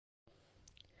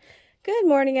Good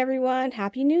morning, everyone.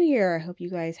 Happy New Year. I hope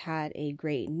you guys had a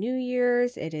great New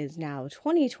Year's. It is now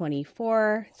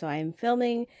 2024, so I'm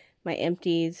filming my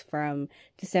empties from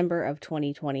December of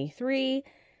 2023.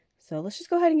 So let's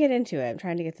just go ahead and get into it. I'm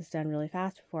trying to get this done really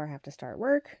fast before I have to start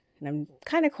work. And I'm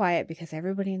kind of quiet because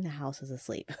everybody in the house is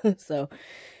asleep. So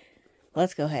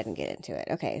let's go ahead and get into it.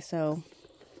 Okay, so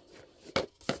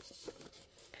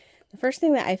the first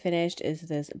thing that I finished is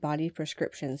this body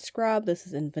prescription scrub. This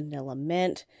is in vanilla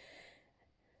mint.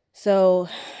 So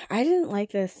I didn't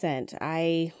like this scent.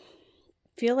 I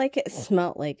feel like it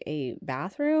smelled like a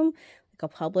bathroom, like a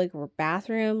public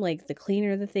bathroom, like the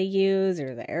cleaner that they use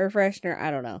or the air freshener. I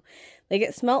don't know. Like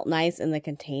it smelled nice in the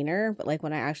container, but like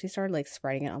when I actually started like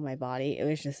spreading it on my body, it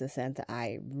was just a scent that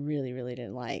I really, really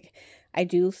didn't like. I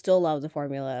do still love the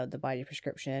formula of the body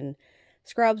prescription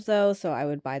scrubs though, so I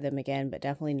would buy them again, but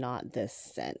definitely not this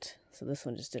scent. So this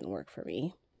one just didn't work for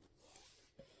me.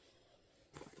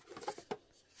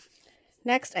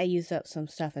 Next, I used up some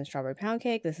stuff in Strawberry Pound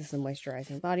Cake. This is the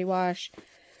moisturizing body wash.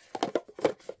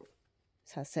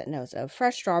 This has scent notes of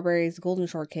fresh strawberries, golden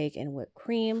shortcake, and whipped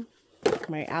cream.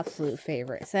 My absolute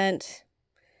favorite scent.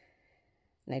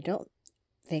 And I don't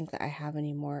think that I have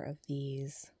any more of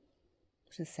these,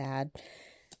 which is sad.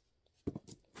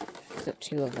 Except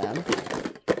 2 of them.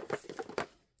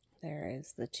 There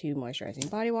is the 2 moisturizing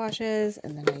body washes,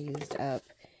 and then I used up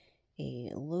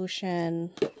a lotion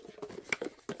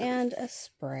and a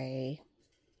spray.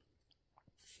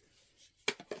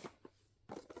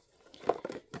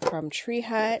 From Tree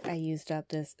Hut, I used up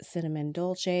this Cinnamon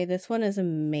Dolce. This one is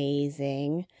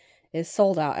amazing. It's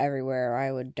sold out everywhere.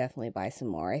 I would definitely buy some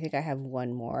more. I think I have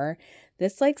 1 more.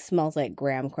 This like smells like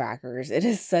graham crackers. It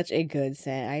is such a good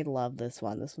scent. I love this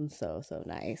one. This one's so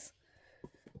nice.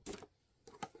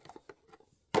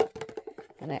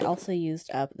 And I also used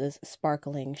up this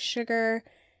sparkling sugar.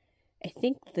 I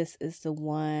think this is the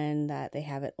one that they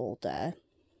have at Ulta.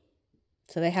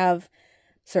 So they have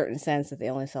certain scents that they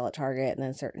only sell at Target and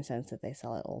then certain scents that they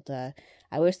sell at Ulta.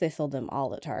 I wish they sold them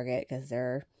all at Target because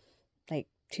they're like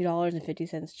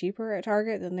 $2.50 cheaper at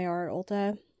Target than they are at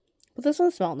Ulta. But this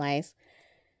one smelled nice.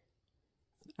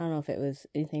 I don't know if it was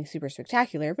anything super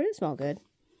spectacular, but it smelled good.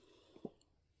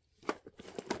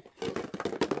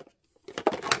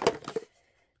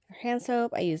 For hand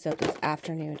soap, I used up this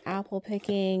afternoon apple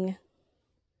picking.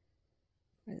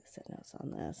 Where's the scent notes on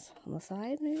this? On the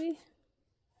side, maybe?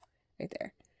 Right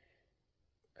there.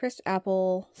 Crisp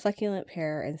apple, succulent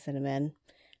pear, and cinnamon.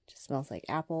 Just smells like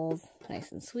apples.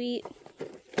 Nice and sweet.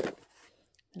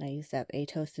 And I used up a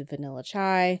toasted vanilla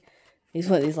chai. These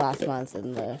were these last months,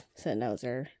 and the scent notes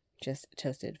are just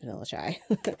toasted vanilla chai.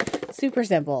 Super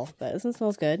simple, but this one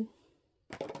smells good.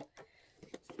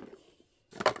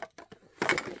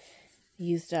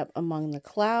 Used up Among the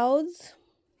Clouds.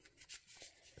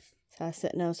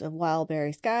 Scent notes of wild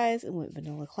berry skies and with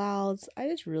vanilla clouds. I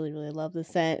just really love this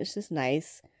scent. It's just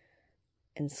nice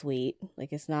and sweet.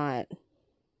 Like it's not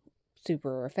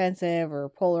super offensive or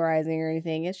polarizing or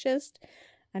anything. It's just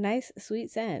a nice sweet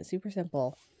scent. Super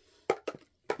simple.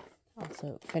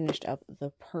 Also finished up the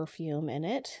perfume in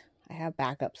it. I have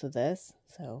backups of this,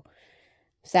 so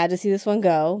sad to see this one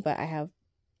go, but I have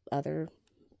other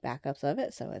backups of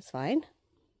it, so it's fine.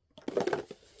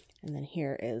 And then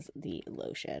here is the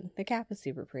lotion. The cap is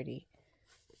super pretty.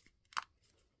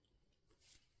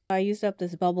 I used up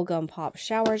this bubblegum pop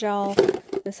shower gel.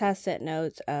 This has scent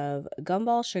notes of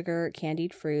gumball sugar,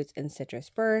 candied fruits, and citrus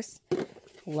bursts.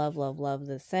 Love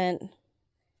this scent.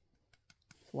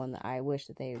 It's one that I wish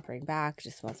that they would bring back. It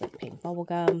just smells like pink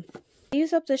bubblegum. I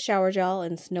used up this shower gel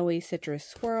in snowy citrus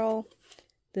swirl.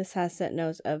 This has scent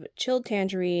notes of chilled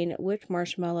tangerine, whipped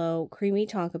marshmallow, creamy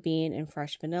tonka bean, and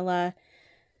fresh vanilla.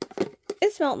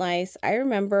 It smelled nice. I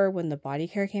remember when the body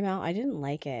care came out, I didn't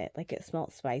like it. Like it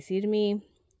smelled spicy to me.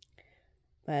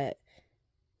 But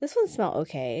this one smelled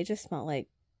okay. It just smelled like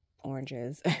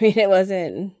oranges. I mean, it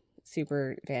wasn't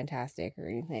super fantastic or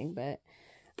anything, but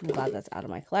I'm glad that's out of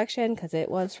my collection because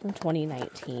it was from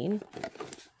 2019.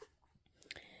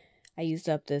 I used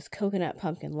up this coconut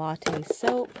pumpkin latte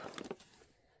soap.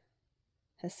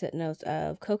 Has scent notes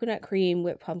of coconut cream,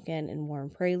 whipped pumpkin, and warm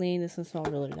praline. This one smells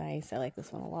really nice. I like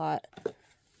this one a lot.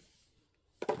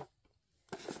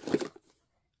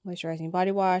 Moisturizing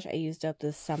body wash. I used up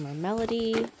this Summer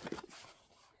Melody.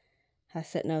 Has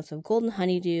scent notes of golden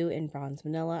honeydew and bronze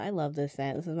vanilla. I love this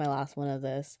scent. This is my last one of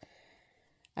this.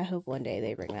 I hope one day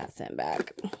they bring that scent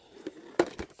back.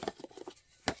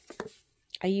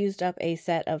 I used up a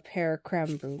set of pear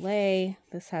creme brulee.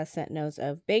 This has scent notes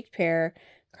of baked pear,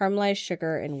 caramelized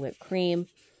sugar, and whipped cream.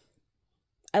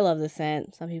 I love the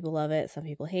scent. Some people love it, some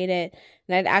people hate it.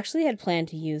 And I'd actually had planned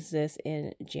to use this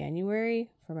in January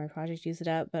for my project Use It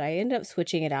Up, but I ended up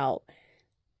switching it out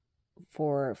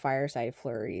for Fireside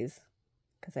Flurries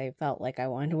because I felt like I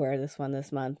wanted to wear this one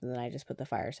this month, and then I just put the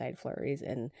Fireside Flurries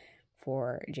in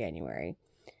for January.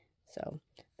 So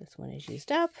this one is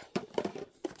used up.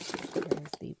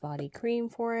 There's the body cream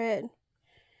for it.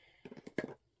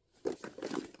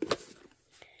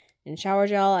 In shower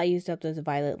gel, I used up this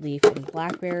violet leaf and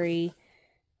blackberry.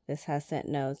 This has scent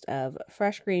notes of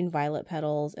fresh green violet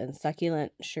petals and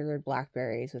succulent sugared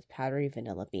blackberries with powdery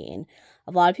vanilla bean.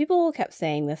 A lot of people kept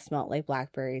saying this smelled like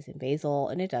blackberries and basil,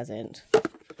 and it doesn't.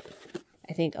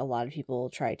 I think a lot of people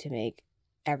try to make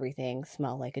everything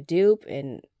smell like a dupe,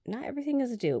 and not everything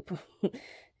is a dupe.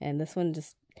 And this one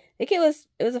just, I think it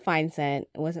was a fine scent.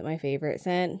 It wasn't my favorite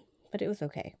scent, but it was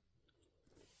okay.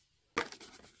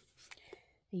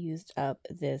 I used up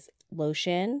this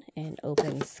lotion in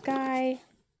Open Sky.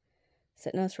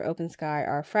 Scent notes for Open Sky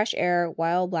are fresh air,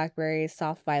 wild blackberries,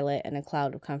 soft violet, and a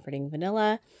cloud of comforting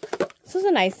vanilla. This was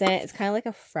a nice scent. It's kind of like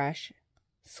a fresh,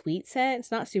 sweet scent.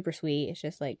 It's not super sweet. It's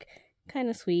just like kind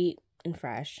of sweet and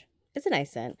fresh. It's a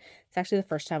nice scent. It's actually the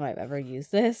first time I've ever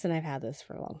used this, and I've had this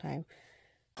for a long time.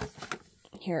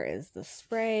 Here is the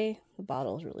spray. The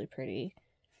bottle is really pretty.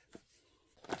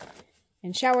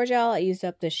 In shower gel, I used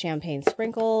up the champagne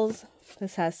sprinkles.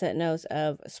 This has scent notes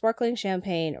of sparkling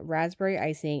champagne, raspberry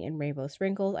icing, and rainbow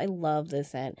sprinkles. I love this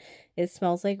scent. It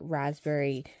smells like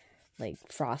raspberry, like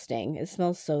frosting. It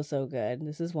smells so, so good.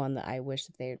 This is one that I wish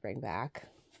that they would bring back.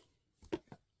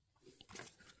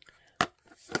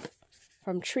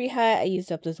 From Tree Hut, I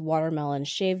used up this watermelon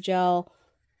shave gel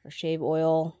or shave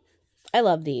oil. I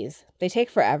love these. They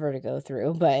take forever to go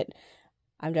through, but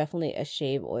I'm definitely a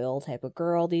shave oil type of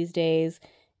girl these days,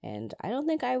 and I don't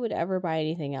think I would ever buy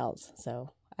anything else,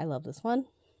 so I love this one.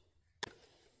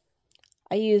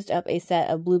 I used up a set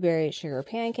of blueberry sugar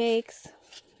pancakes.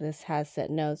 This has scent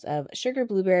notes of sugar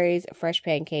blueberries, fresh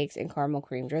pancakes, and caramel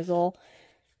cream drizzle.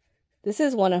 This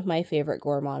is one of my favorite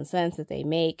gourmand scents that they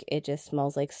make. It just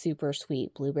smells like super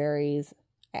sweet blueberries.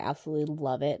 I absolutely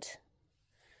love it.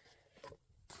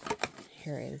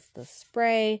 Here is the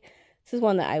spray. This is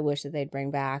one that I wish that they'd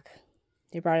bring back.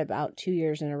 They brought it about 2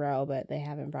 years in a row, but they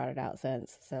haven't brought it out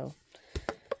since, so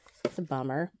it's a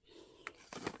bummer.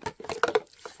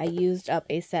 I used up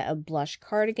a set of blush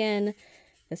cardigan.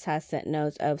 This has scent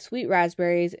notes of sweet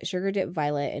raspberries, sugar dip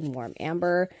violet, and warm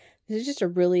amber. This is just a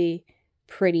really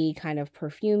pretty kind of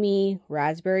perfumey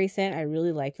raspberry scent. I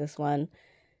really like this one.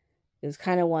 It was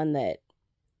kind of one that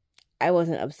I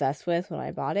wasn't obsessed with when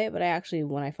I bought it, but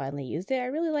when I finally used it, I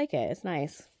really like it. It's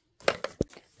nice.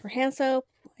 For hand soap,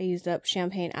 I used up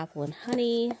champagne apple and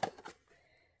honey.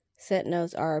 Scent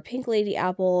notes are pink lady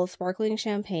apple, sparkling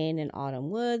champagne, and autumn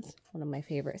woods. One of my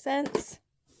favorite scents.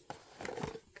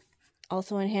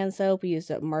 Also in hand soap, we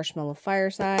used up marshmallow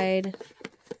fireside,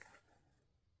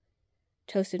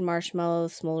 toasted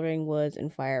marshmallows, smoldering woods,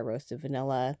 and fire roasted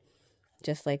vanilla.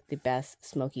 Just like the best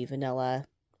smoky vanilla.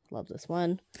 Love this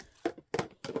one.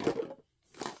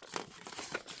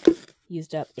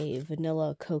 Used up a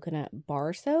vanilla coconut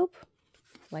bar soap.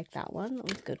 Like that one. That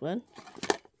was a good one.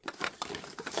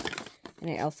 And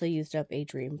I also used up a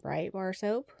Dream Bright bar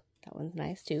soap. That one's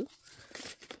nice too.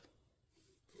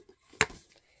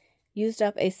 Used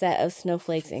up a set of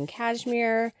snowflakes in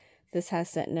cashmere. This has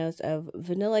scent notes of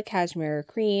vanilla cashmere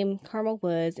cream, caramel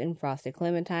woods, and frosted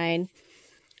clementine.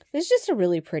 This is just a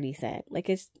really pretty scent. Like,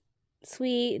 it's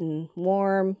sweet and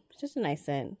warm. It's just a nice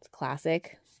scent. It's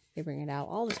classic. They bring it out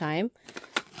all the time.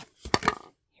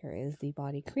 Here is the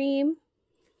body cream.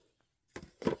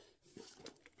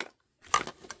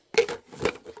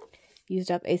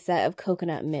 Used up a set of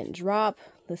coconut mint drop.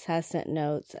 This has scent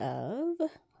notes of,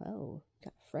 oh,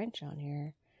 got French on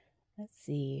here. Let's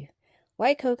see.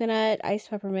 White coconut, iced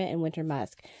peppermint, and winter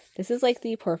musk. This is like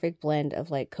the perfect blend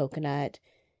of like coconut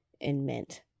and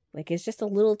mint. Like, it's just a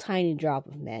little tiny drop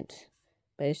of mint.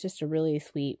 But it's just a really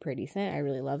sweet, pretty scent. I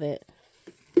really love it.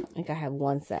 I think I have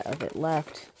one set of it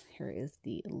left. Here is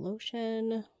the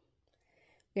lotion.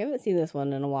 We haven't seen this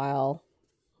one in a while.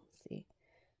 Let's see.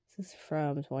 This is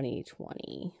from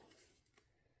 2020.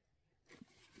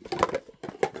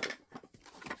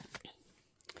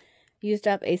 Used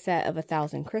up a set of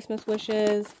 1,000 Christmas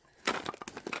wishes.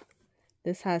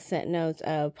 This has scent notes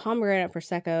of pomegranate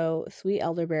prosecco, sweet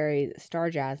elderberry, star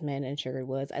jasmine, and sugared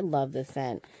woods. I love this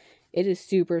scent. It is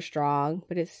super strong,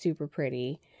 but it's super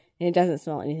pretty. And it doesn't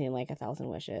smell anything like 1,000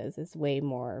 wishes. It's way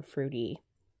more fruity.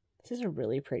 This is a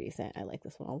really pretty scent. I like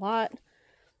this one a lot.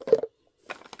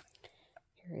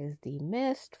 Here is the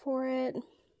mist for it.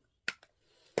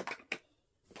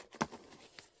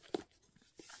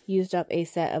 Used up a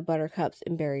set of Buttercups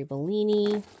and Berry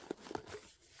Bellini.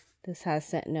 This has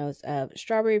scent notes of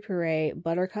strawberry puree,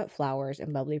 buttercup flowers,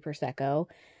 and bubbly prosecco.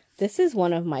 This is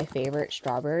one of my favorite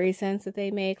strawberry scents that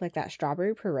they make. Like that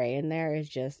strawberry puree in there is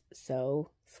just so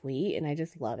sweet and I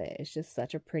just love it. It's just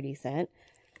such a pretty scent.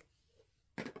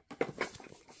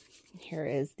 Here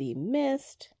is the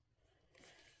mist.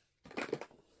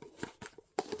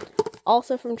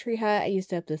 Also from Tree Hut, I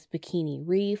used up this Bikini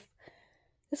Reef.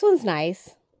 This one's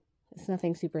nice. It's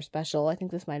nothing super special. I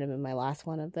think this might have been my last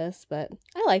one of this, but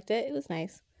I liked it. It was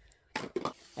nice.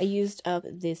 I used up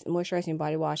this moisturizing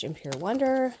body wash in Pure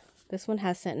Wonder. This one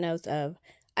has scent notes of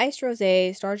iced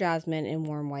rosé, star jasmine, and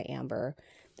warm white amber.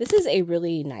 This is a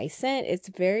really nice scent. It's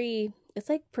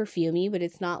like perfumey, but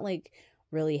it's not like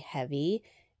really heavy.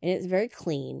 And it's very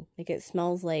clean. Like it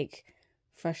smells like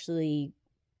freshly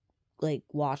like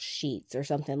washed sheets or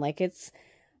something. Like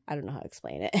I don't know how to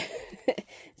explain it.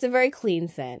 It's a very clean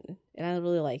scent and I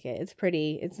really like it. It's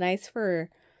pretty. It's nice for,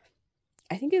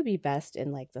 I think it would be best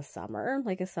in like the summer.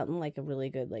 Like it's something like a really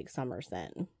good like summer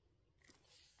scent.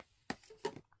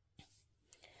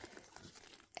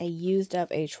 I used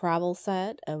up a travel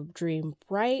set of Dream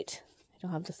Bright. I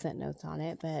don't have the scent notes on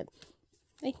it, but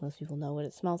I think most people know what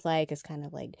it smells like. It's kind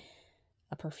of like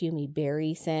a perfumey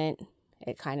berry scent.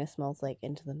 It kind of smells like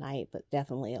Into the Night, but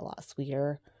definitely a lot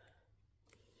sweeter.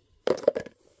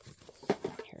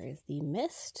 Here is the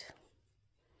mist.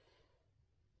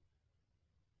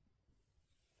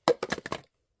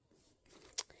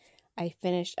 I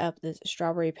finished up this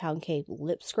Strawberry Pound Cake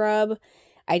Lip Scrub.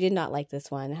 I did not like this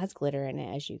one. It has glitter in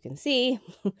it, as you can see.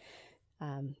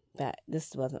 But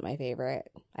this wasn't my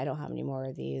favorite. I don't have any more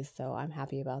of these, so I'm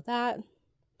happy about that.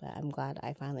 But I'm glad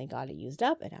I finally got it used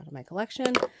up and out of my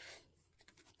collection.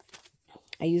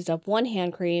 I used up one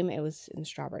hand cream. It was in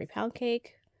Strawberry Pound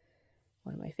Cake.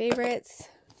 One of my favorites.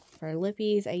 For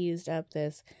lippies, I used up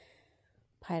this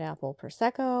Pineapple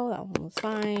Prosecco. That one was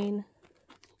fine.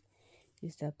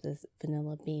 Used up this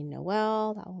Vanilla Bean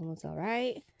Noel. That one was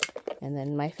alright. And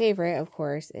then my favorite, of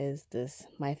course, is this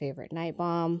My Favorite Night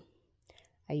Balm.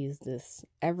 I use this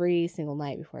every single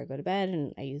night before I go to bed,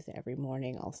 and I use it every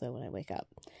morning also when I wake up.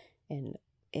 And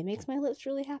it makes my lips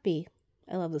really happy.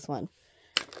 I love this one.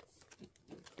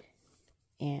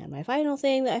 And my final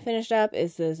thing that I finished up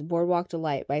is this Boardwalk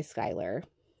Delight by Skylar,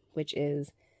 which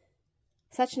is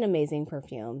such an amazing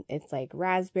perfume. It's like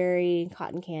raspberry,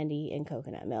 cotton candy, and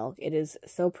coconut milk. It is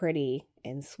so pretty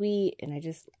and sweet, and I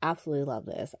just absolutely love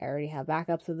this. I already have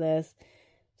backups of this.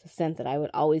 It's a scent that I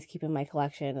would always keep in my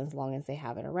collection as long as they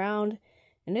have it around,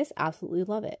 and I just absolutely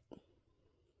love it.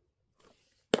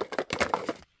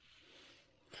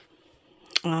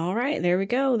 All right, there we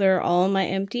go. They're all my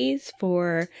empties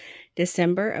for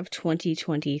December of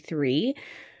 2023.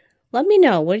 Let me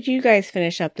know, what did you guys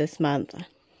finish up this month?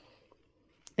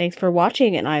 Thanks for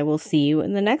watching, and I will see you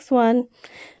in the next one.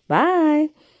 Bye!